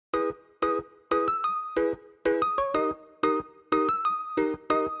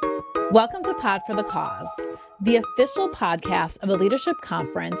Welcome to Pod for the Cause, the official podcast of the Leadership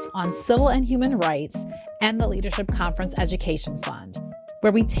Conference on Civil and Human Rights and the Leadership Conference Education Fund,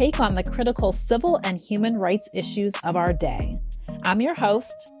 where we take on the critical civil and human rights issues of our day. I'm your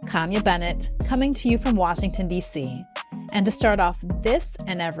host, Kanya Bennett, coming to you from Washington, D.C. And to start off this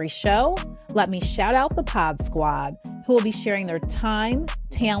and every show, let me shout out the Pod Squad, who will be sharing their time,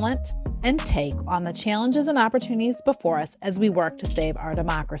 talent, and take on the challenges and opportunities before us as we work to save our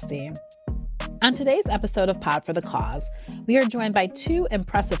democracy. On today's episode of Pod for the Cause, we are joined by two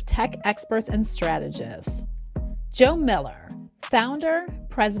impressive tech experts and strategists. Joe Miller, founder,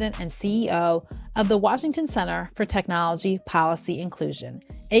 president, and CEO of the Washington Center for Technology Policy Inclusion,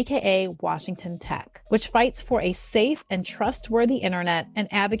 aka Washington Tech, which fights for a safe and trustworthy internet and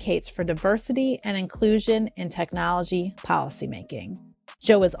advocates for diversity and inclusion in technology policymaking.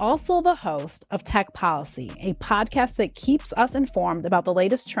 Joe is also the host of Tech Policy, a podcast that keeps us informed about the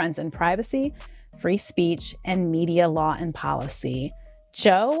latest trends in privacy, free speech, and media law and policy.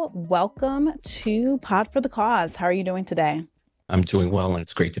 Joe, welcome to Pod for the Cause. How are you doing today? I'm doing well, and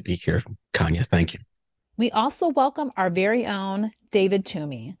it's great to be here. Kanya, thank you. We also welcome our very own David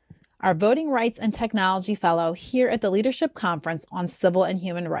Toomey, our Voting Rights and Technology Fellow here at the Leadership Conference on Civil and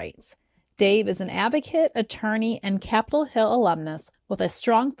Human Rights. Dave is an advocate, attorney, and Capitol Hill alumnus with a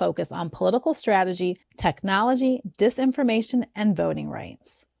strong focus on political strategy, technology, disinformation, and voting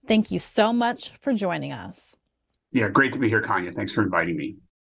rights. Thank you so much for joining us. Yeah, great to be here, Kanya. Thanks for inviting me.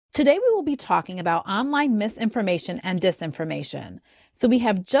 Today, we will be talking about online misinformation and disinformation, so we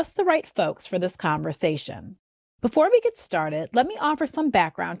have just the right folks for this conversation. Before we get started, let me offer some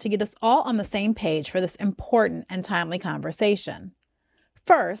background to get us all on the same page for this important and timely conversation.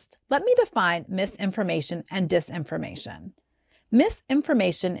 First, let me define misinformation and disinformation.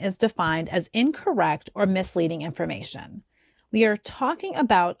 Misinformation is defined as incorrect or misleading information. We are talking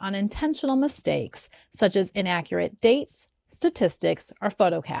about unintentional mistakes, such as inaccurate dates, statistics, or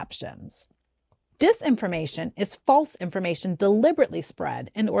photo captions. Disinformation is false information deliberately spread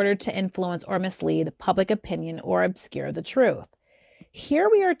in order to influence or mislead public opinion or obscure the truth. Here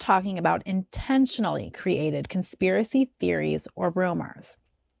we are talking about intentionally created conspiracy theories or rumors.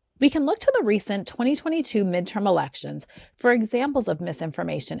 We can look to the recent 2022 midterm elections for examples of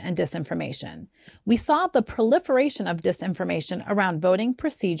misinformation and disinformation. We saw the proliferation of disinformation around voting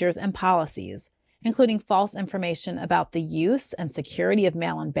procedures and policies, including false information about the use and security of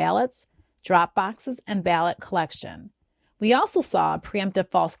mail-in ballots, drop boxes, and ballot collection. We also saw preemptive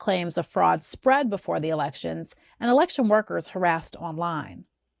false claims of fraud spread before the elections and election workers harassed online.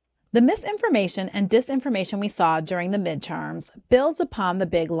 The misinformation and disinformation we saw during the midterms builds upon the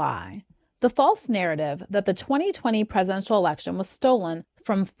big lie, the false narrative that the 2020 presidential election was stolen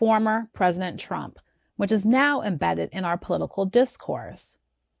from former President Trump, which is now embedded in our political discourse.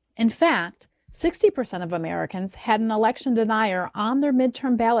 In fact, 60% of Americans had an election denier on their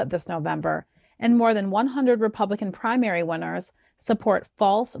midterm ballot this November, and more than 100 Republican primary winners support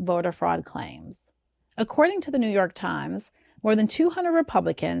false voter fraud claims. According to the New York Times, more than 200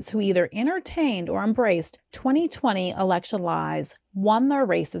 Republicans who either entertained or embraced 2020 election lies won their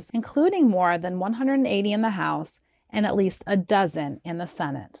races, including more than 180 in the House and at least a dozen in the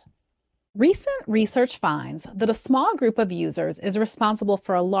Senate. Recent research finds that a small group of users is responsible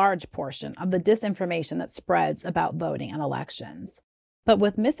for a large portion of the disinformation that spreads about voting and elections. But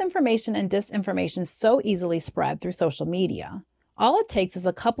with misinformation and disinformation so easily spread through social media, all it takes is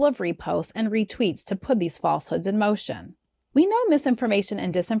a couple of reposts and retweets to put these falsehoods in motion. We know misinformation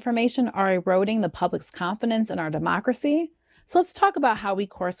and disinformation are eroding the public's confidence in our democracy, so let's talk about how we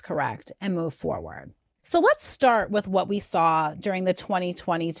course correct and move forward. So let's start with what we saw during the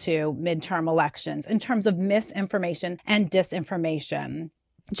 2022 midterm elections in terms of misinformation and disinformation.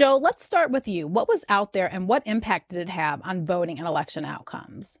 Joe, let's start with you. What was out there and what impact did it have on voting and election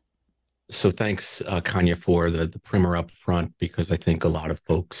outcomes? So thanks, Kanya, for the primer up front, because I think a lot of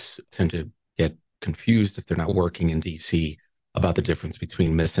folks tend to get confused if they're not working in D.C. about the difference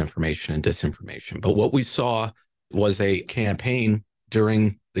between misinformation and disinformation. But what we saw was a campaign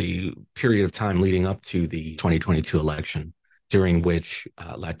during the period of time leading up to the 2022 election, during which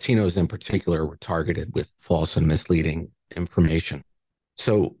Latinos in particular were targeted with false and misleading information.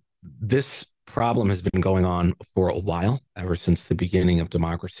 So this problem has been going on for a while, ever since the beginning of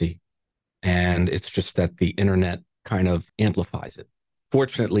democracy. And it's just that the internet kind of amplifies it.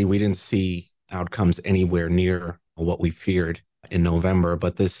 Fortunately, we didn't see outcomes anywhere near what we feared in November,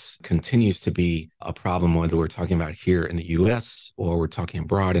 but this continues to be a problem, whether we're talking about here in the US or we're talking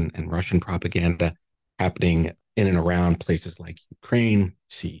abroad, and Russian propaganda happening in and around places like Ukraine,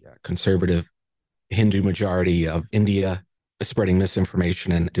 see conservative Hindu majority of India, spreading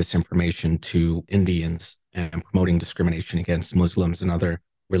misinformation and disinformation to Indians and promoting discrimination against Muslims and other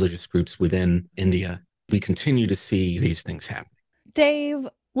religious groups within India. We continue to see these things happen. Dave,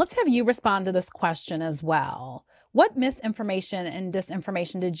 let's have you respond to this question as well. What misinformation and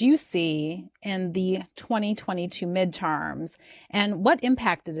disinformation did you see in the 2022 midterms, and what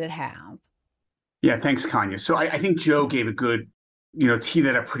impact did it have? Yeah, thanks, Kanya. So I think Joe gave a good, tee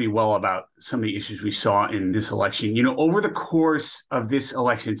that up pretty well about some of the issues we saw in this election. Over the course of this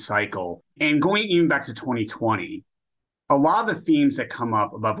election cycle and going even back to 2020, a lot of the themes that come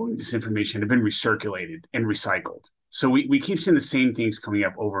up about voting disinformation have been recirculated and recycled. So we keep seeing the same things coming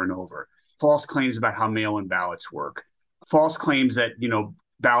up over and over. False claims about how mail-in ballots work, false claims that,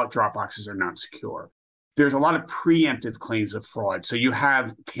 ballot drop boxes are not secure. There's a lot of preemptive claims of fraud. So you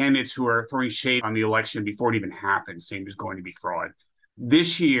have candidates who are throwing shade on the election before it even happens, saying there's going to be fraud.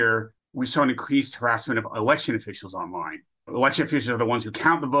 This year, we saw an increased harassment of election officials online. Election officials are the ones who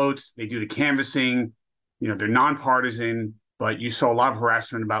count the votes. They do the canvassing. They're nonpartisan, but you saw a lot of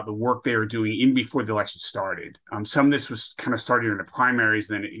harassment about the work they were doing even before the election started. Some of this was kind of started in the primaries,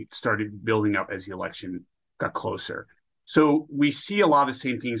 then it started building up as the election got closer. So we see a lot of the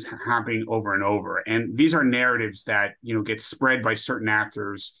same things happening over and over. And these are narratives that, get spread by certain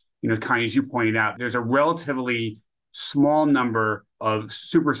actors. Kind of as you pointed out, there's a relatively small number of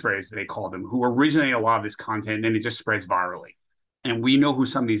super spreaders, that they call them, who originate a lot of this content, and then it just spreads virally. And we know who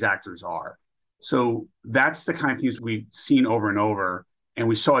some of these actors are. So that's the kind of things we've seen over and over, and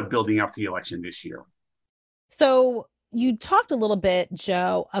we saw it building up to the election this year. So you talked a little bit,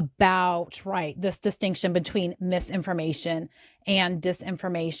 Joe, about, right, this distinction between misinformation and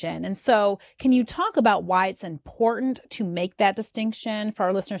disinformation. And so can you talk about why it's important to make that distinction for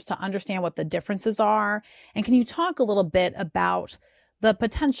our listeners to understand what the differences are? And can you talk a little bit about the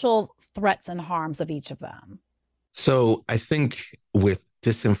potential threats and harms of each of them? So I think with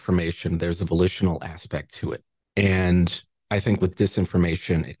disinformation, there's a volitional aspect to it. And I think with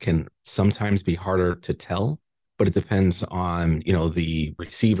disinformation, it can sometimes be harder to tell, but it depends on, the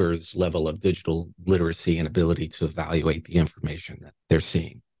receiver's level of digital literacy and ability to evaluate the information that they're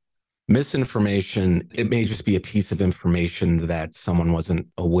seeing. Misinformation, it may just be a piece of information that someone wasn't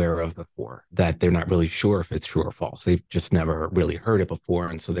aware of before, that they're not really sure if it's true or false. They've just never really heard it before.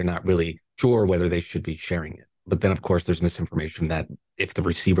 And so they're not really sure whether they should be sharing it. But then, of course, there's misinformation that if the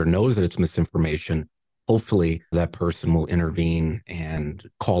receiver knows that it's misinformation, hopefully that person will intervene and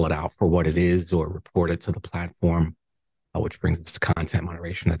call it out for what it is or report it to the platform, which brings us to content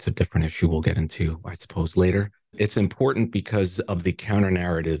moderation. That's a different issue we'll get into, I suppose, later. It's important because of the counter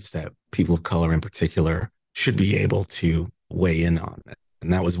narratives that people of color in particular should be able to weigh in on.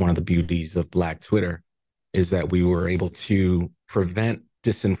 And that was one of the beauties of Black Twitter, is that we were able to prevent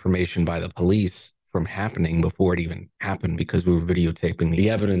disinformation by the police from happening before it even happened, because we were videotaping the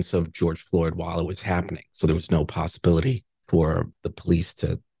evidence of George Floyd while it was happening. So there was no possibility for the police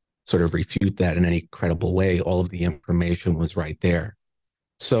to sort of refute that in any credible way. All of the information was right there.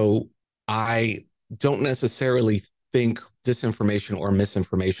 So I don't necessarily think disinformation or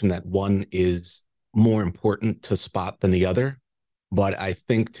misinformation that one is more important to spot than the other. But I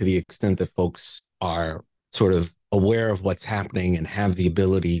think to the extent that folks are sort of aware of what's happening and have the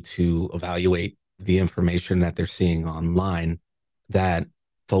ability to evaluate the information that they're seeing online, that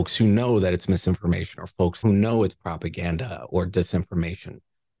folks who know that it's misinformation or folks who know it's propaganda or disinformation,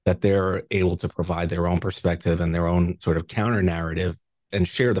 that they're able to provide their own perspective and their own sort of counter narrative and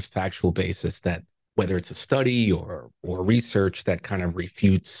share the factual basis, that whether it's a study or research that kind of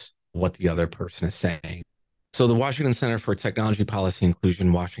refutes what the other person is saying. So the Washington Center for Technology Policy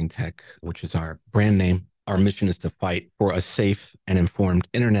Inclusion, WashingTech, which is our brand name, our mission is to fight for a safe and informed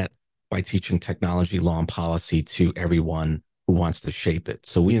internet by teaching technology, law, and policy to everyone who wants to shape it.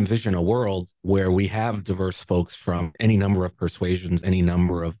 So we envision a world where we have diverse folks from any number of persuasions, any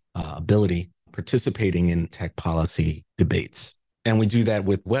number of ability, participating in tech policy debates. And we do that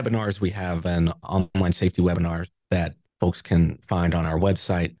with webinars. We have an online safety webinar that folks can find on our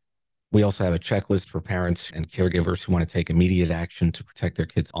website. We also have a checklist for parents and caregivers who want to take immediate action to protect their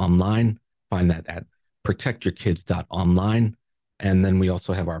kids online. Find that at protectyourkids.online. And then we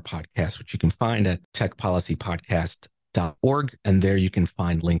also have our podcast, which you can find at techpolicypodcast.org. And there you can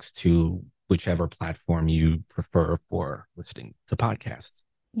find links to whichever platform you prefer for listening to podcasts.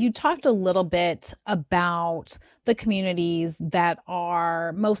 You talked a little bit about the communities that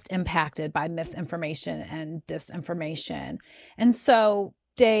are most impacted by misinformation and disinformation. And so,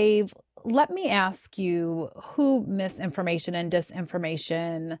 Dave, let me ask you who misinformation and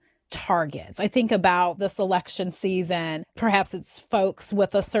disinformation targets. I think about this election season. Perhaps it's folks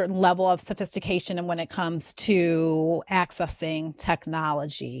with a certain level of sophistication and when it comes to accessing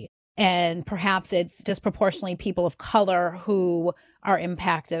technology. And perhaps it's disproportionately people of color who are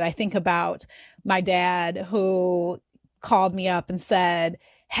impacted. I think about my dad who called me up and said,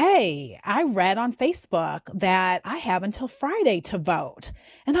 "Hey, I read on Facebook that I have until Friday to vote."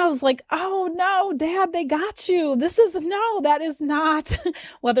 And I was like, "Oh no, Dad, they got you. That is not,"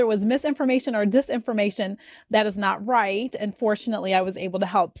 whether it was misinformation or disinformation, that is not right. And fortunately, I was able to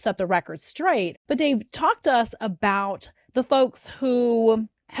help set the record straight. But Dave, talk to us about the folks who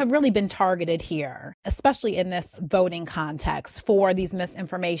have really been targeted here, especially in this voting context for these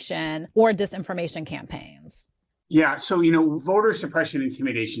misinformation or disinformation campaigns. Yeah. So, voter suppression,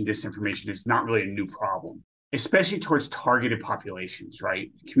 intimidation, disinformation is not really a new problem, especially towards targeted populations,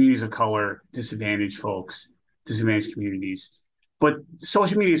 right? Communities of color, disadvantaged folks, disadvantaged communities. But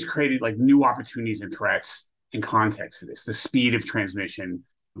social media has created like new opportunities and threats in context of this, the speed of transmission,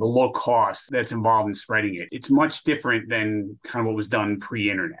 the low cost that's involved in spreading it. It's much different than kind of what was done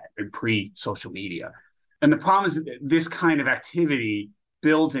pre-internet and pre-social media. And the problem is that this kind of activity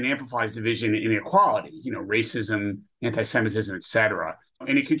builds and amplifies division and inequality, racism, anti-Semitism, et cetera.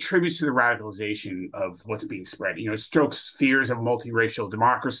 And it contributes to the radicalization of what's being spread. It strokes fears of multiracial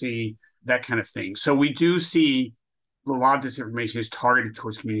democracy, that kind of thing. So we do see a lot of disinformation is targeted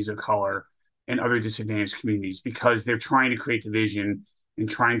towards communities of color and other disadvantaged communities because they're trying to create division and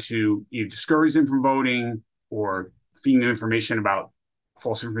trying to either discourage them from voting or feed them information about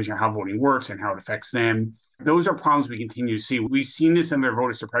false information on how voting works and how it affects them. Those are problems we continue to see. We've seen this in their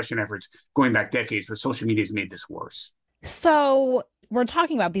voter suppression efforts going back decades, but social media has made this worse. So we're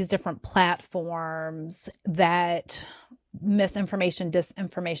talking about these different platforms that misinformation,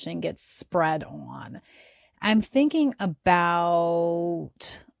 disinformation gets spread on. I'm thinking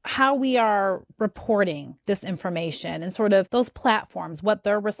about how we are reporting this information and sort of those platforms, what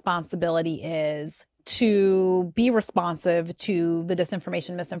their responsibility is to be responsive to the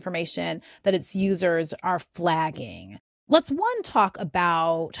disinformation, misinformation that its users are flagging. Let's talk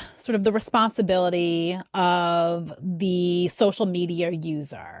about sort of the responsibility of the social media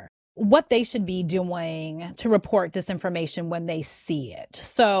user, what they should be doing to report disinformation when they see it.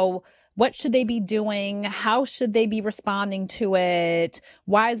 So what should they be doing? How should they be responding to it?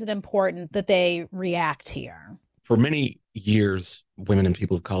 Why is it important that they react here? For many years, women and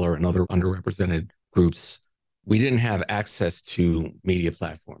people of color and other underrepresented groups, we didn't have access to media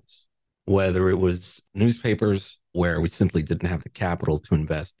platforms, whether it was newspapers, where we simply didn't have the capital to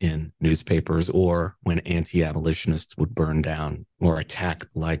invest in newspapers, or when anti-abolitionists would burn down or attack,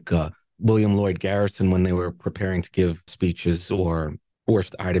 like William Lloyd Garrison when they were preparing to give speeches, or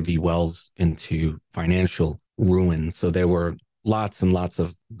forced Ida B. Wells into financial ruin. So there were lots and lots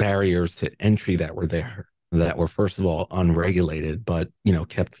of barriers to entry that were there, that were, first of all, unregulated, but,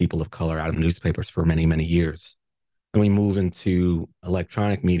 kept people of color out of newspapers for many, many years. And we move into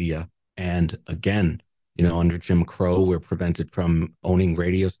electronic media. And again, under Jim Crow, we're prevented from owning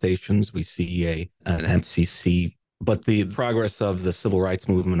radio stations. We see an FCC. But the progress of the civil rights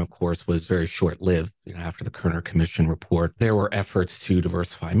movement, of course, was very short-lived. After the Kerner Commission report, there were efforts to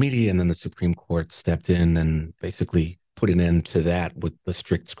diversify media, and then the Supreme Court stepped in and basically put an end to that with the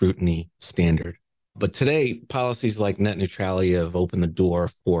strict scrutiny standard. But today, policies like net neutrality have opened the door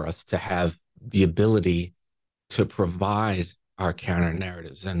for us to have the ability to provide our counter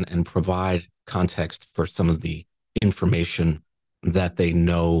narratives and provide context for some of the information that they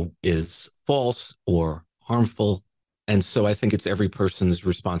know is false or harmful. And so I think it's every person's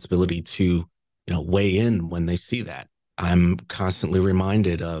responsibility to, weigh in when they see that. I'm constantly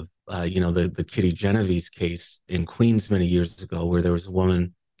reminded of, the Kitty Genovese case in Queens many years ago, where there was a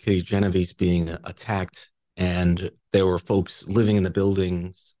woman, Kitty Genovese, being attacked, and there were folks living in the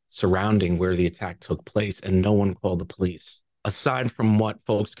buildings surrounding where the attack took place, and no one called the police. Aside from what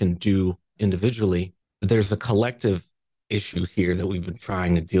folks can do individually, there's a collective issue here that we've been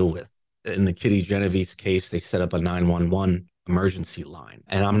trying to deal with. In the Kitty Genovese case, they set up a 911 emergency line.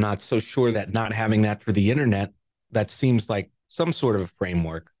 And I'm not so sure that not having that for the internet, that seems like some sort of a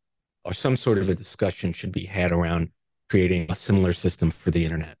framework or some sort of a discussion should be had around creating a similar system for the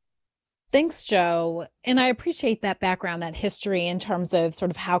internet. Thanks, Joe. And I appreciate that background, that history in terms of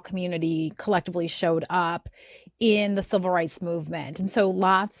sort of how community collectively showed up in the civil rights movement. And so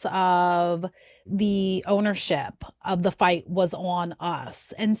lots of the ownership of the fight was on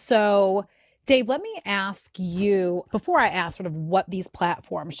us. And so Dave, let me ask you, before I ask sort of what these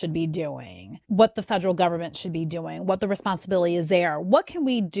platforms should be doing, what the federal government should be doing, what the responsibility is there, what can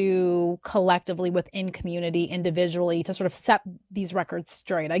we do collectively within community, individually, to sort of set these records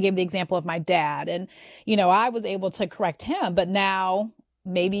straight? I gave the example of my dad, and, I was able to correct him, but now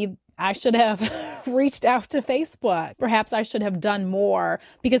maybe I should have reached out to Facebook. Perhaps I should have done more,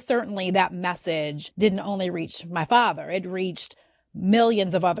 because certainly that message didn't only reach my father, it reached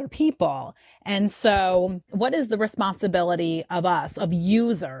millions of other people. And so, what is the responsibility of us, of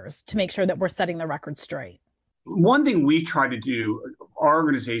users, to make sure that we're setting the record straight? One thing we try to do, our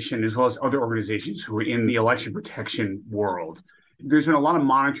organization, as well as other organizations who are in the election protection world, there's been a lot of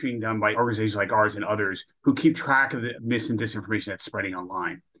monitoring done by organizations like ours and others who keep track of the mis and disinformation that's spreading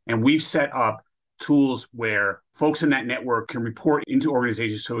online. And we've set up tools where folks in that network can report into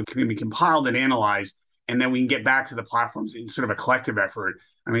organizations so it can be compiled and analyzed, and then we can get back to the platforms in sort of a collective effort.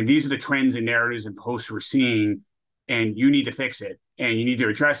 I mean, these are the trends and narratives and posts we're seeing, and you need to fix it, and you need to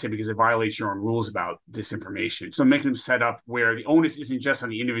address it because it violates your own rules about disinformation. So making them set up where the onus isn't just on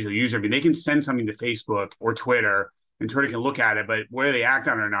the individual user. I mean, they can send something to Facebook or Twitter, and Twitter can look at it, but whether they act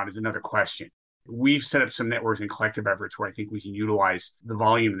on it or not is another question. We've set up some networks and collective efforts where I think we can utilize the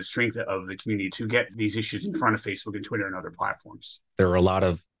volume and the strength of the community to get these issues in front of Facebook and Twitter and other platforms. There are a lot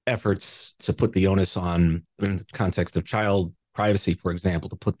of efforts to put the onus on, in the context of child privacy, for example,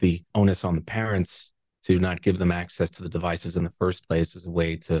 to put the onus on the parents to not give them access to the devices in the first place, as a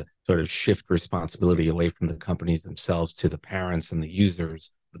way to sort of shift responsibility away from the companies themselves to the parents and the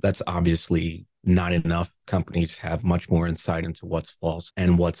users. But that's obviously not enough. Companies have much more insight into what's false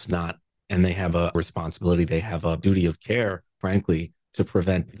and what's not. And they have a responsibility, they have a duty of care, frankly, to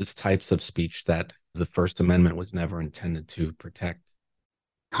prevent these types of speech that the First Amendment was never intended to protect.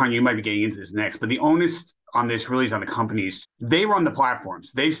 Kanye, you might be getting into this next, but the onus on this really is on the companies. They run the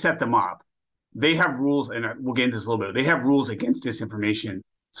platforms. They've set them up. They have rules, and we'll get into this a little bit. They have rules against disinformation.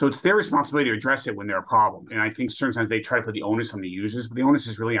 So it's their responsibility to address it when there are problems. And I think sometimes they try to put the onus on the users, but the onus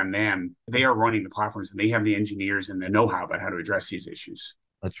is really on them. They are running the platforms, and they have the engineers and the know-how about how to address these issues.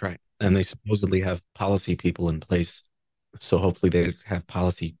 That's right. And they supposedly have policy people in place. So hopefully they have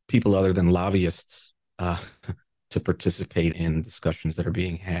policy people other than lobbyists to participate in discussions that are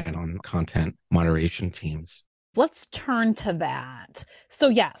being had on content moderation teams. Let's turn to that. So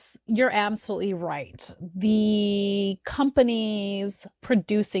yes, you're absolutely right. The companies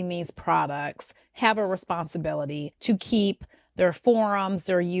producing these products have a responsibility to keep their forums,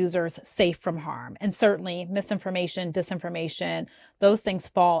 their users safe from harm. And certainly misinformation, disinformation, those things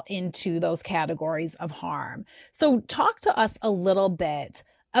fall into those categories of harm. So talk to us a little bit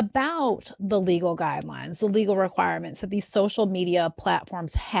about the legal guidelines, the legal requirements that these social media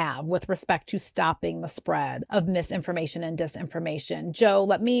platforms have with respect to stopping the spread of misinformation and disinformation. Joe,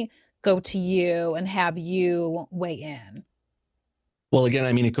 let me go to you and have you weigh in. Well, again,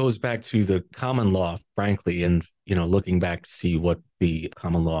 I mean, it goes back to the common law, frankly, and, looking back to see what the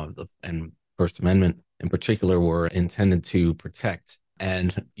common law and First Amendment in particular were intended to protect.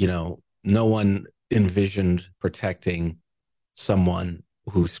 And, no one envisioned protecting someone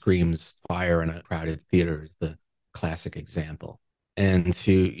who screams fire in a crowded theater is the classic example. And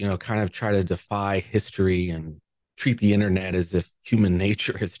to, kind of try to defy history and treat the internet as if human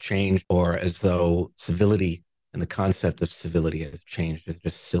nature has changed, or as though civility and the concept of civility has changed, is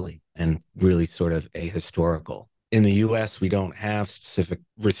just silly and really sort of ahistorical. In the US, we don't have specific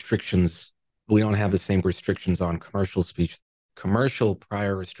restrictions. We don't have the same restrictions on commercial speech, commercial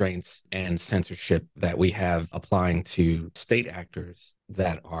prior restraints and censorship that we have applying to state actors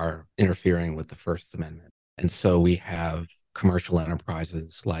that are interfering with the First Amendment. And so we have commercial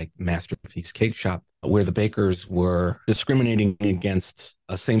enterprises like Masterpiece Cake Shop, where the bakers were discriminating against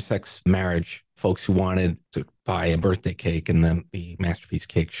a same-sex marriage, folks who wanted to buy a birthday cake, and then the Masterpiece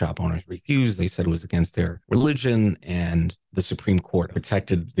Cake Shop owners refused. They said it was against their religion, and the Supreme Court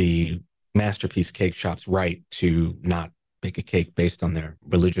protected the Masterpiece Cake Shop's right to not bake a cake based on their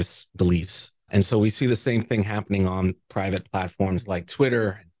religious beliefs. And so we see the same thing happening on private platforms like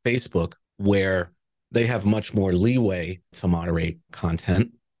Twitter and Facebook, where they have much more leeway to moderate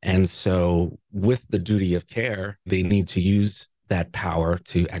content. And so with the duty of care, they need to use that power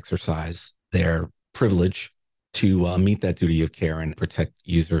to exercise their privilege to meet that duty of care and protect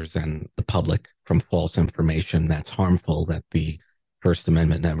users and the public from false information that's harmful, that the First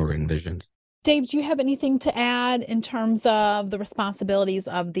Amendment never envisioned. Dave, do you have anything to add in terms of the responsibilities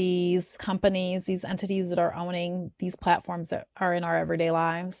of these companies, these entities that are owning these platforms that are in our everyday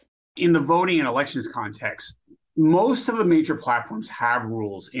lives? In the voting and elections context, most of the major platforms have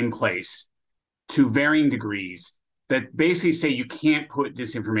rules in place to varying degrees that basically say you can't put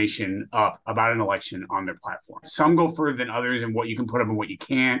disinformation up about an election on their platform. Some go further than others in what you can put up and what you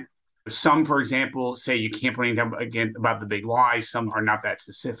can't. Some, for example, say you can't put anything again about the big lie. Some are not that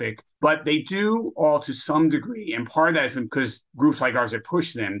specific, but they do all to some degree. And part of that has been because groups like ours have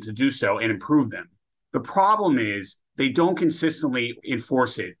pushed them to do so and improve them. The problem is they don't consistently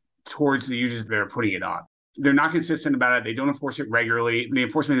enforce it towards the users that are putting it up. They're not consistent about it. They don't enforce it regularly. The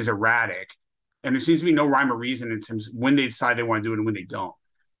enforcement is erratic. And there seems to be no rhyme or reason in terms of when they decide they want to do it and when they don't.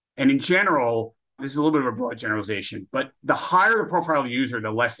 And in general, this is a little bit of a broad generalization, but the higher the profile of the user, the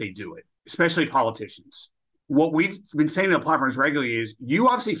less they do it, especially politicians. What we've been saying to the platforms regularly is you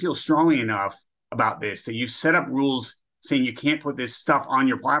obviously feel strongly enough about this that you've set up rules saying you can't put this stuff on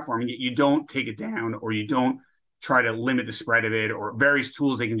your platform, and yet you don't take it down, or you don't try to limit the spread of it, or various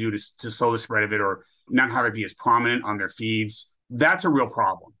tools they can do to slow the spread of it, or not have it be as prominent on their feeds. That's a real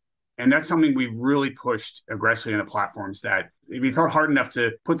problem. And that's something we've really pushed aggressively on the platforms, that if you thought hard enough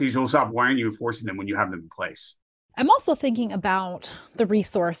to put these rules up, why aren't you enforcing them when you have them in place? I'm also thinking about the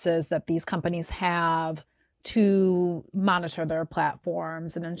resources that these companies have to monitor their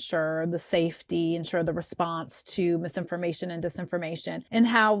platforms and ensure the safety, ensure the response to misinformation and disinformation, and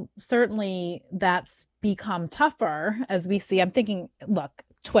how certainly that's become tougher as we see. I'm thinking, look,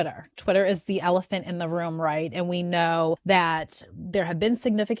 Twitter is the elephant in the room, right? And we know that there have been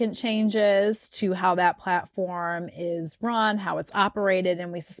significant changes to how that platform is run, how it's operated,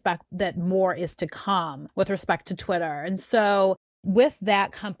 and we suspect that more is to come with respect to Twitter. And so with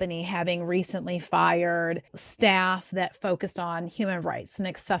that company having recently fired staff that focused on human rights and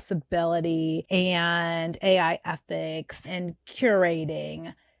accessibility and AI ethics and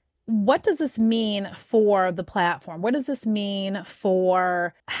curating, what does this mean for the platform? What does this mean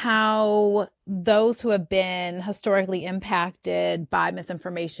for how those who have been historically impacted by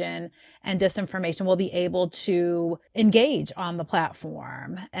misinformation and disinformation will be able to engage on the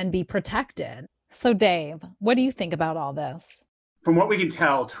platform and be protected? So, Dave, what do you think about all this? From what we can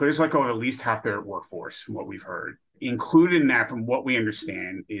tell, Twitter's let go of at least half their workforce, from what we've heard. Included in that, from what we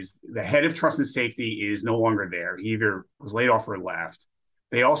understand, is the head of trust and safety is no longer there. He either was laid off or left.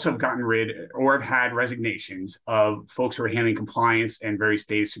 They also have gotten rid or have had resignations of folks who are handling compliance and various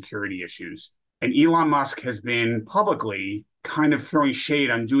data security issues. And Elon Musk has been publicly kind of throwing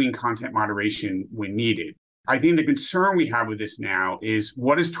shade on doing content moderation when needed. I think the concern we have with this now is,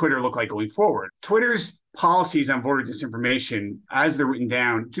 what does Twitter look like going forward? Twitter's policies on voter disinformation, as they're written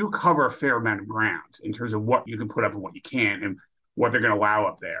down, do cover a fair amount of ground in terms of what you can put up and what you can't, and what they're going to allow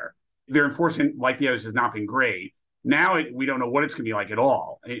up there. Their enforcement, like the others, has not been great. Now we don't know what it's going to be like at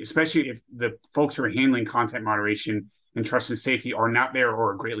all, especially if the folks who are handling content moderation and trust and safety are not there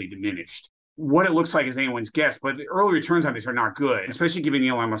or are greatly diminished. What it looks like is anyone's guess, but the early returns on this are not good, especially given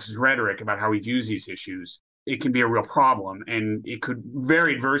Elon Musk's rhetoric about how he views these issues. It can be a real problem, and it could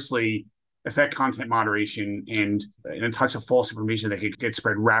very adversely affect content moderation and types of false information that could get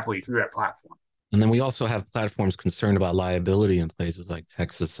spread rapidly through that platform. And then we also have platforms concerned about liability in places like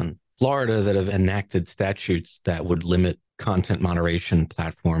Texas and Florida that have enacted statutes that would limit content moderation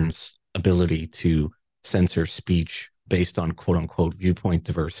platforms' ability to censor speech based on quote unquote viewpoint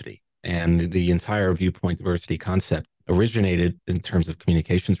diversity. And the entire viewpoint diversity concept originated in terms of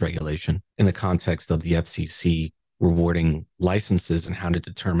communications regulation in the context of the FCC rewarding licenses and how to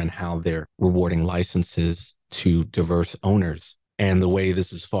determine how they're rewarding licenses to diverse owners. And the way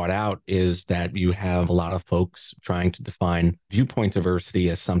this is fought out is that you have a lot of folks trying to define viewpoint diversity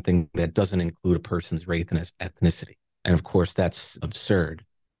as something that doesn't include a person's race and ethnicity. And of course, that's absurd.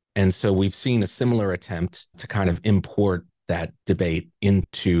 And so we've seen a similar attempt to kind of import that debate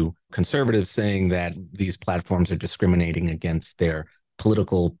into conservatives, saying that these platforms are discriminating against their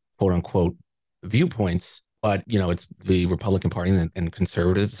political, quote unquote, viewpoints. But, it's the Republican Party and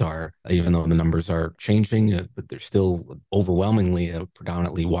conservatives are, even though the numbers are changing, but they're still overwhelmingly a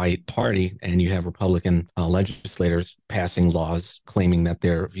predominantly white party. And you have Republican legislators passing laws claiming that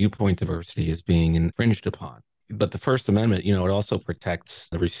their viewpoint diversity is being infringed upon. But the First Amendment, it also protects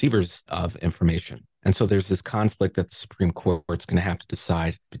the receivers of information. And so there's this conflict that the Supreme Court's going to have to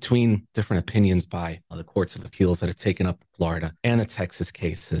decide between different opinions by the courts of appeals that have taken up Florida and the Texas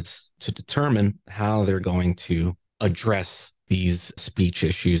cases to determine how they're going to address these speech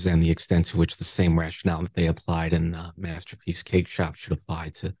issues and the extent to which the same rationale that they applied in Masterpiece Cake Shop should apply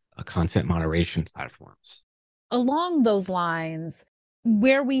to content moderation platforms. Along those lines,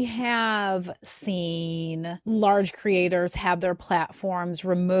 where we have seen large creators have their platforms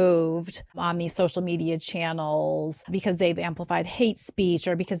removed on these social media channels because they've amplified hate speech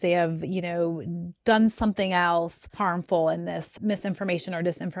or because they have, done something else harmful in this misinformation or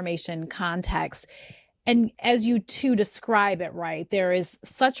disinformation context, And as you two describe it, right, there is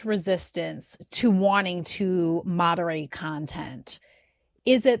such resistance to wanting to moderate content.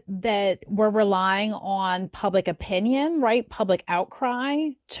 Is it that we're relying on public opinion, right? Public outcry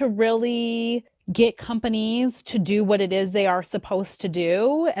to really get companies to do what it is they are supposed to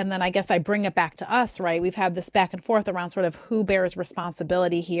do? And then I guess I bring it back to us, right? We've had this back and forth around sort of who bears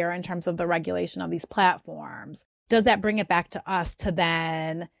responsibility here in terms of the regulation of these platforms. Does that bring it back to us to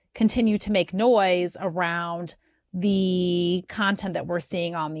then continue to make noise around the content that we're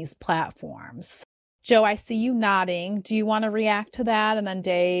seeing on these platforms? Joe, I see you nodding. Do you want to react to that? And then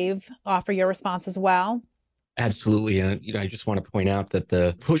Dave, offer your response as well. Absolutely. And I just want to point out that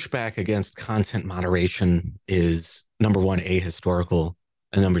the pushback against content moderation is number one, ahistorical,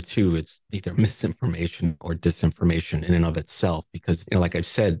 and number two, it's either misinformation or disinformation in and of itself. Because, like I've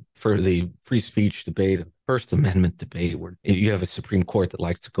said, for the free speech debate, First Amendment debate, where you have a Supreme Court that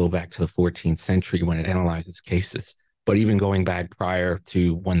likes to go back to the 14th century when it analyzes cases. But even going back prior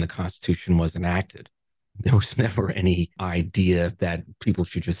to when the Constitution was enacted, there was never any idea that people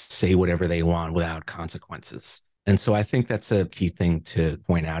should just say whatever they want without consequences. And so I think that's a key thing to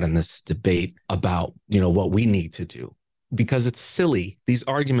point out in this debate about, what we need to do, because it's silly. These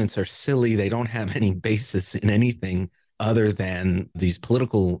arguments are silly. They don't have any basis in anything other than these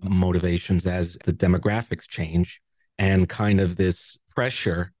political motivations as the demographics change and kind of this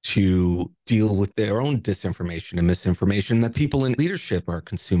pressure to deal with their own disinformation and misinformation that people in leadership are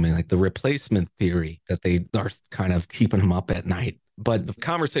consuming, like the replacement theory that they are kind of keeping them up at night. But the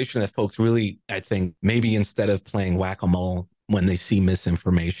conversation that folks really, I think, maybe instead of playing whack-a-mole when they see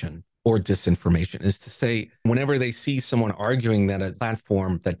misinformation or disinformation, is to say, whenever they see someone arguing that a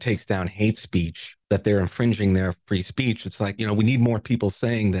platform that takes down hate speech, that they're infringing their free speech, it's like, we need more people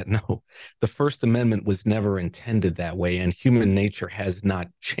saying that, no, the First Amendment was never intended that way. And human nature has not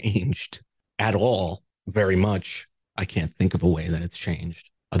changed at all very much. I can't think of a way that it's changed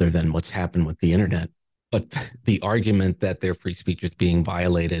other than what's happened with the internet. But the argument that their free speech is being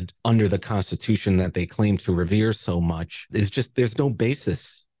violated under the Constitution that they claim to revere so much is just, there's no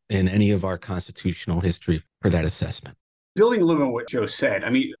basis in any of our constitutional history for that assessment. Building a little bit on what Joe said, I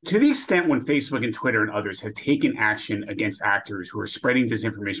mean, to the extent when Facebook and Twitter and others have taken action against actors who are spreading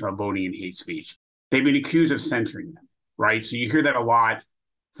disinformation about voting and hate speech, they've been accused of censoring them, right? So you hear that a lot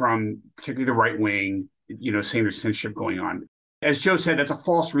from particularly the right wing, saying there's censorship going on. As Joe said, that's a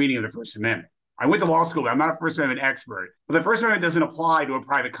false reading of the First Amendment. I went to law school, but I'm not a First Amendment expert, but the First Amendment doesn't apply to a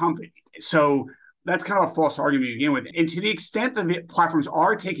private company. So that's kind of a false argument to begin with. And to the extent that the platforms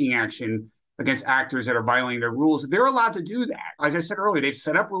are taking action against actors that are violating their rules, they're allowed to do that. As I said earlier, they've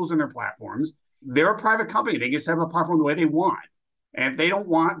set up rules on their platforms. They're a private company. They can set up a platform the way they want. And if they don't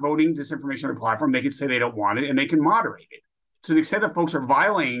want voting disinformation on their platform, they can say they don't want it and they can moderate it. To the extent that folks are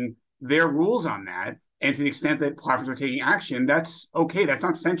violating their rules on that, and to the extent that platforms are taking action, that's okay. That's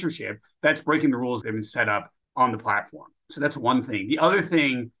not censorship. That's breaking the rules that have been set up on the platform. So that's one thing. The other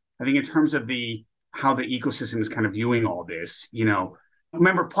thing, I think, in terms of how the ecosystem is kind of viewing all this,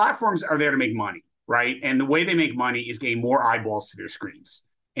 remember, platforms are there to make money, right? And the way they make money is getting more eyeballs to their screens.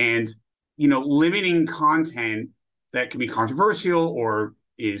 And, limiting content that can be controversial or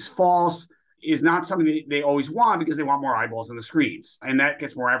is false is not something that they always want, because they want more eyeballs on the screens. And that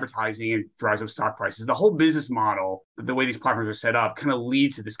gets more advertising and drives up stock prices. The whole business model, the way these platforms are set up, kind of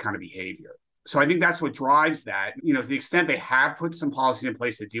leads to this kind of behavior. So I think that's what drives that. To the extent they have put some policies in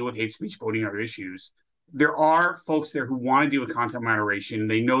place that deal with hate speech, voting, and other issues, there are folks there who want to deal with content moderation.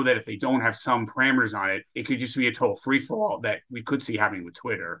 They know that if they don't have some parameters on it, it could just be a total free-for-all that we could see happening with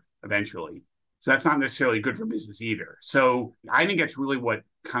Twitter eventually. So that's not necessarily good for business either. So I think that's really what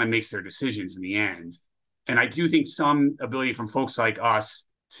kind of makes their decisions in the end. And I do think some ability from folks like us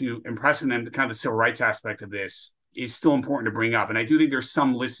to impress on them, the kind of the civil rights aspect of this, is still important to bring up. And I do think there's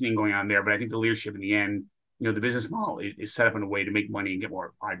some listening going on there, but I think the leadership in the end, the business model is set up in a way to make money and get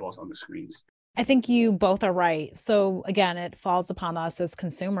more eyeballs on the screens. I think you both are right. So again, it falls upon us as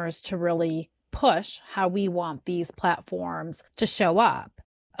consumers to really push how we want these platforms to show up.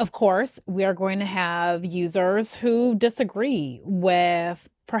 Of course, we are going to have users who disagree with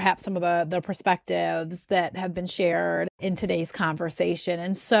perhaps some of the perspectives that have been shared in today's conversation.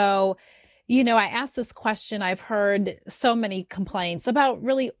 And so, I asked this question. I've heard so many complaints about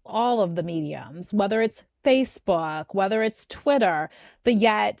really all of the mediums, whether it's Facebook, whether it's Twitter, but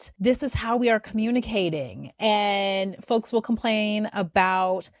yet this is how we are communicating. And folks will complain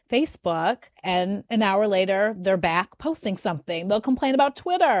about Facebook and an hour later, they're back posting something. They'll complain about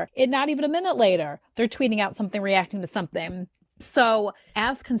Twitter and not even a minute later, they're tweeting out something, reacting to something. So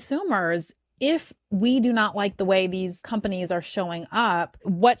as consumers, if we do not like the way these companies are showing up,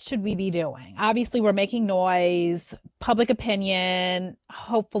 what should we be doing? Obviously, we're making noise. Public opinion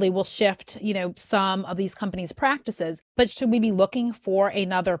hopefully will shift, some of these companies' practices. But should we be looking for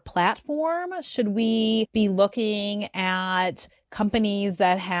another platform? Should we be looking at companies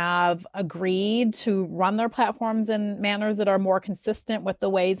that have agreed to run their platforms in manners that are more consistent with the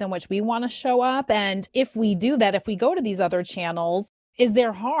ways in which we want to show up? And if we do that, if we go to these other channels, is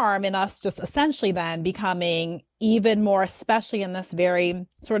there harm in us just essentially then becoming even more, especially in this very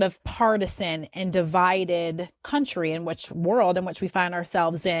sort of partisan and divided world in which we find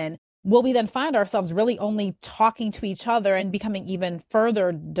ourselves in? Will we then find ourselves really only talking to each other and becoming even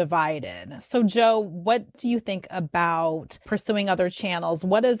further divided? So, Joe, what do you think about pursuing other channels?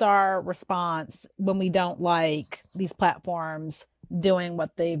 What is our response when we don't like these platforms doing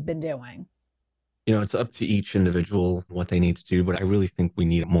what they've been doing? It's up to each individual what they need to do, but I really think we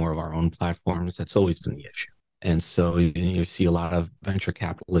need more of our own platforms. That's always been the issue. And so you see a lot of venture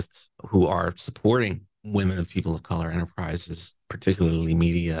capitalists who are supporting women of people of color enterprises, particularly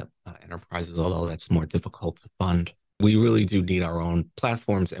media enterprises, although that's more difficult to fund. We really do need our own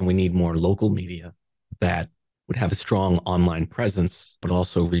platforms, and we need more local media that would have a strong online presence, but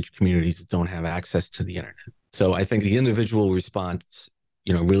also reach communities that don't have access to the internet. So I think the individual response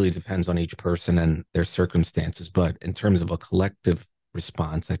really depends on each person and their circumstances. But in terms of a collective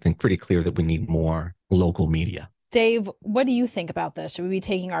response, I think pretty clear that we need more local media. Dave, what do you think about this? Should we be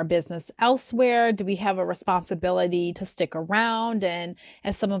taking our business elsewhere? Do we have a responsibility to stick around? And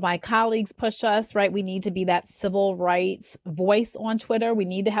as some of my colleagues push us, right, we need to be that civil rights voice on Twitter. We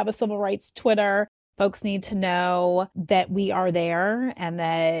need to have a civil rights Twitter. Folks need to know that we are there and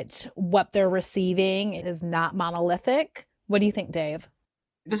that what they're receiving is not monolithic. What do you think, Dave?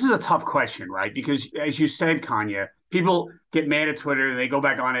 This is a tough question, right? Because as you said, Kanya, people get mad at Twitter and they go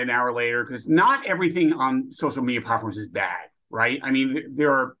back on it an hour later because not everything on social media platforms is bad, right? I mean,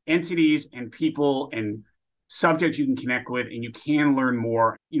 there are entities and people and subjects you can connect with and you can learn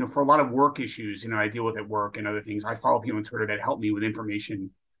more. For a lot of work issues, I deal with at work and other things. I follow people on Twitter that help me with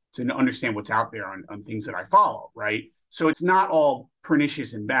information to understand what's out there on things that I follow, right? So it's not all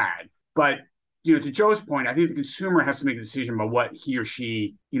pernicious and bad. But to Joe's point, I think the consumer has to make a decision about what he or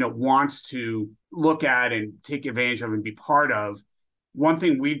she, wants to look at and take advantage of and be part of. One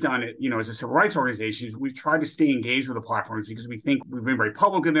thing we've done, as a civil rights organization, is we've tried to stay engaged with the platforms because we think we've been very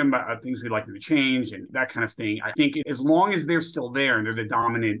public with them about things we'd like them to change and that kind of thing. I think as long as they're still there and they're the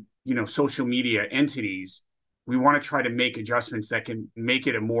dominant, social media entities, we want to try to make adjustments that can make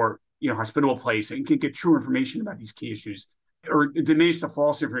it a more, hospitable place and can get true information about these key issues, or diminish the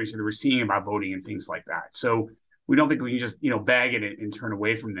false information that we're seeing about voting and things like that. So we don't think we can just, bag it and turn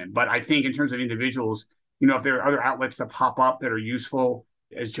away from them. But I think in terms of individuals, if there are other outlets that pop up that are useful,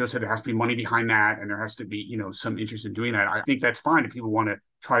 as Joe said, there has to be money behind that and there has to be, some interest in doing that. I think that's fine if people want to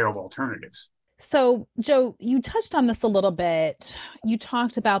try all alternatives. So, Joe, you touched on this a little bit. You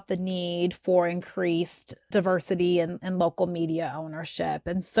talked about the need for increased diversity in local media ownership.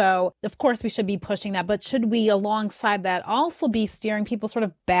 And so, of course, we should be pushing that. But should we, alongside that, also be steering people sort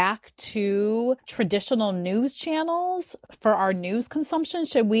of back to traditional news channels for our news consumption?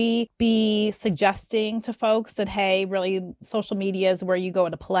 Should we be suggesting to folks that, hey, really, social media is where you go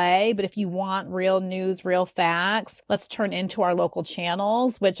to play. But if you want real news, real facts, let's turn into our local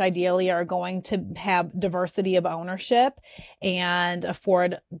channels, which ideally are going to have diversity of ownership and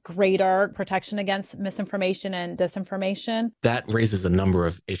afford greater protection against misinformation and disinformation? That raises a number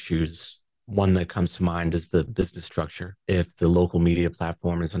of issues. One that comes to mind is the business structure. If the local media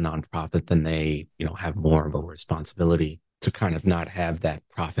platform is a nonprofit, then they, have more of a responsibility to kind of not have that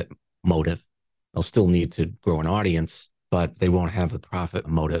profit motive. They'll still need to grow an audience, but they won't have the profit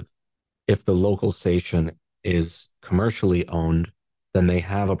motive. If the local station is commercially owned, then they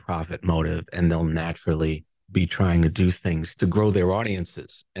have a profit motive and they'll naturally be trying to do things to grow their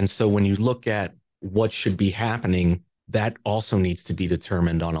audiences. And so when you look at what should be happening, that also needs to be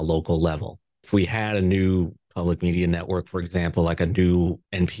determined on a local level. If we had a new public media network, for example, like a new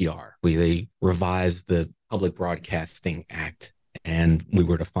NPR, where they revised the Public Broadcasting Act, and we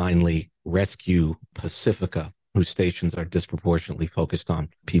were to finally rescue Pacifica, whose stations are disproportionately focused on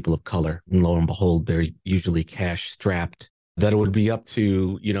people of color, and lo and behold, they're usually cash strapped. that it would be up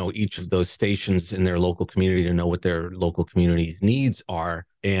to, each of those stations in their local community to know what their local community's needs are.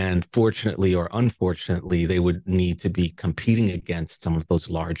 And fortunately or unfortunately, they would need to be competing against some of those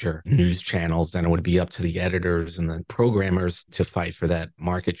larger news channels. And it would be up to the editors and the programmers to fight for that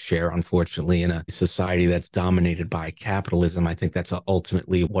market share. Unfortunately, in a society that's dominated by capitalism, I think that's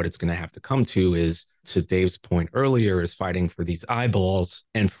ultimately what it's going to have to come to, is, to Dave's point earlier, is fighting for these eyeballs.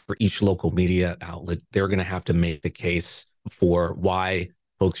 And for each local media outlet, they're going to have to make the case for why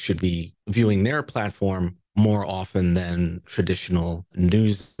folks should be viewing their platform more often than traditional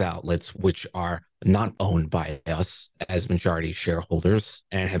news outlets, which are not owned by us as majority shareholders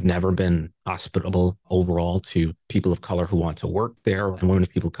and have never been hospitable overall to people of color who want to work there, and women of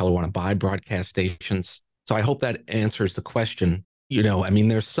people of color want to buy broadcast stations. So I hope that answers the question.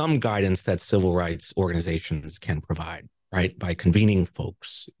 There's some guidance that civil rights organizations can provide, right? By convening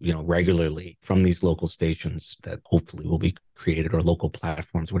folks, regularly from these local stations that hopefully will be created, or local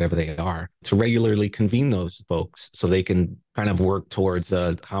platforms, whatever they are, to regularly convene those folks so they can kind of work towards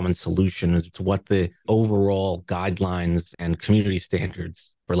a common solution as to what the overall guidelines and community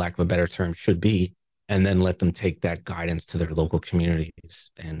standards, for lack of a better term, should be, and then let them take that guidance to their local communities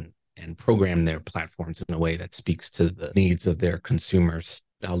and program their platforms in a way that speaks to the needs of their consumers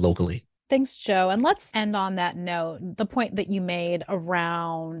locally. Thanks, Joe. And let's end on that note, the point that you made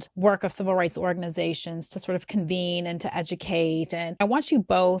around work of civil rights organizations to sort of convene and to educate. And I want you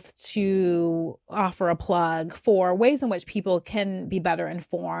both to offer a plug for ways in which people can be better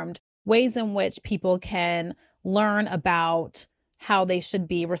informed, ways in which people can learn about how they should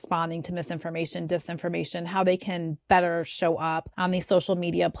be responding to misinformation, disinformation, how they can better show up on these social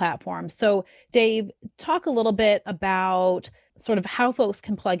media platforms. So Dave, talk a little bit about sort of how folks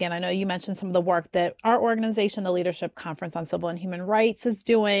can plug in. I know you mentioned some of the work that our organization, the Leadership Conference on Civil and Human Rights, is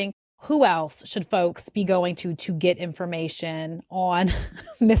doing. Who else should folks be going to get information on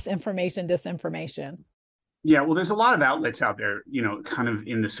misinformation, disinformation? Yeah, well, there's a lot of outlets out there, kind of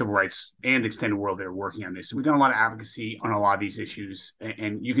in the civil rights and extended world that are working on this. So we've done a lot of advocacy on a lot of these issues.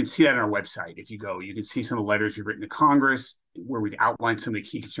 And you can see that on our website. If you go, you can see some of the letters we've written to Congress where we've outlined some of the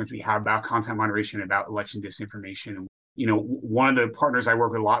key concerns we have about content moderation, about election disinformation. One of the partners I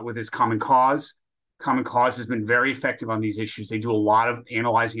work with a lot with is Common Cause. Common Cause has been very effective on these issues. They do a lot of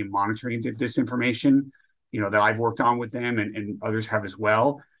analyzing and monitoring of disinformation, that I've worked on with them and others have as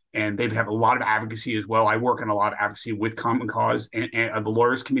well. And they have a lot of advocacy as well. I work on a lot of advocacy with Common Cause, and the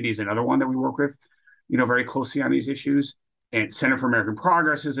Lawyers Committee is another one that we work with, very closely on these issues. And Center for American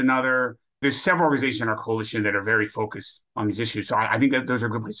Progress is another. There's several organizations in our coalition that are very focused on these issues. So I think that those are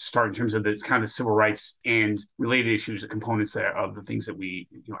good places to start in terms of the kind of civil rights and related issues, the components of the things that we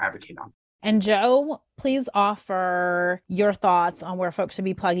advocate on. And Joe, please offer your thoughts on where folks should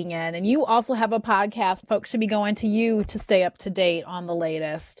be plugging in. And you also have a podcast. Folks should be going to you to stay up to date on the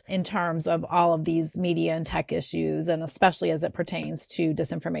latest in terms of all of these media and tech issues, and especially as it pertains to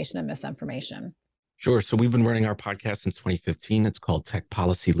disinformation and misinformation. Sure. So we've been running our podcast since 2015. It's called Tech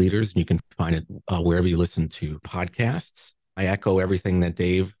Policy Leaders, and you can find it wherever you listen to podcasts. I echo everything that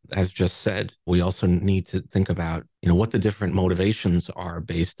Dave has just said. We also need to think about, what the different motivations are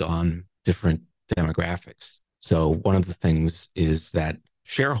based on different demographics. So one of the things is that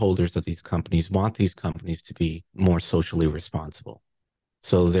shareholders of these companies want these companies to be more socially responsible.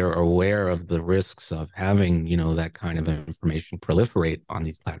 So they're aware of the risks of having, that kind of information proliferate on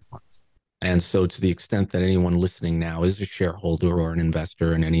these platforms. And so to the extent that anyone listening now is a shareholder or an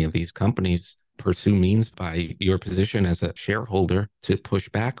investor in any of these companies, pursue means by your position as a shareholder to push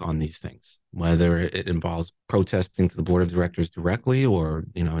back on these things, whether it involves protesting to the board of directors directly or,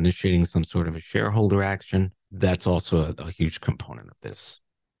 initiating some sort of a shareholder action. That's also a huge component of this,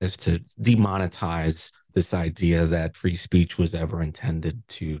 is to demonetize this idea that free speech was ever intended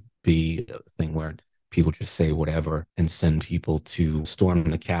to be a thing where people just say whatever and send people to storm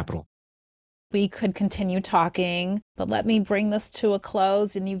the Capitol. We could continue talking, but let me bring this to a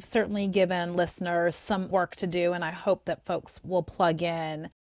close. And you've certainly given listeners some work to do, and I hope that folks will plug in.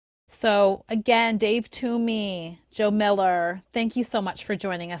 So again, Dave Toomey, Joe Miller, thank you so much for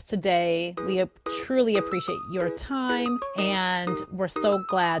joining us today. We truly appreciate your time, and we're so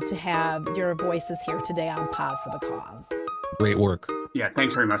glad to have your voices here today on Pod for the Cause. Great work. Yeah,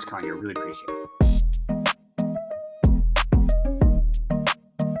 thanks very much, Kanye. Really appreciate it.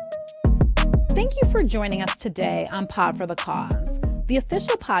 Thank you for joining us today on Pod for the Cause, the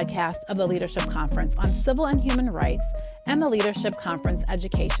official podcast of the Leadership Conference on Civil and Human Rights and the Leadership Conference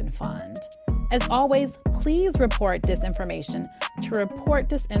Education Fund. As always, please report disinformation to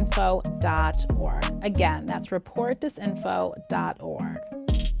reportdisinfo.org. Again, that's reportdisinfo.org.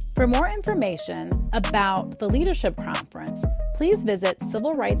 For more information about the Leadership Conference, please visit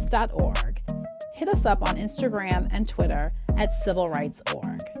civilrights.org. Hit us up on Instagram and Twitter at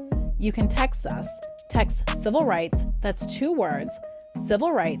civilrights.org. You can text us. Text Civil Rights, that's 2 words,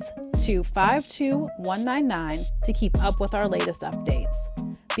 Civil Rights, to 52199 to keep up with our latest updates.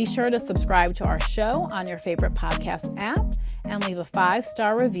 Be sure to subscribe to our show on your favorite podcast app and leave a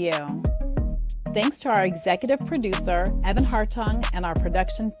 5-star review. Thanks to our executive producer, Evan Hartung, and our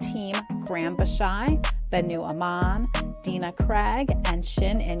production team, Graham Bashai, Benu Aman, Dina Craig, and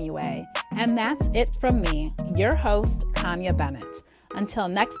Shin Inoue. And that's it from me, your host, Kanya Bennett. Until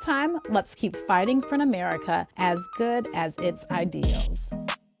next time, let's keep fighting for an America as good as its ideals.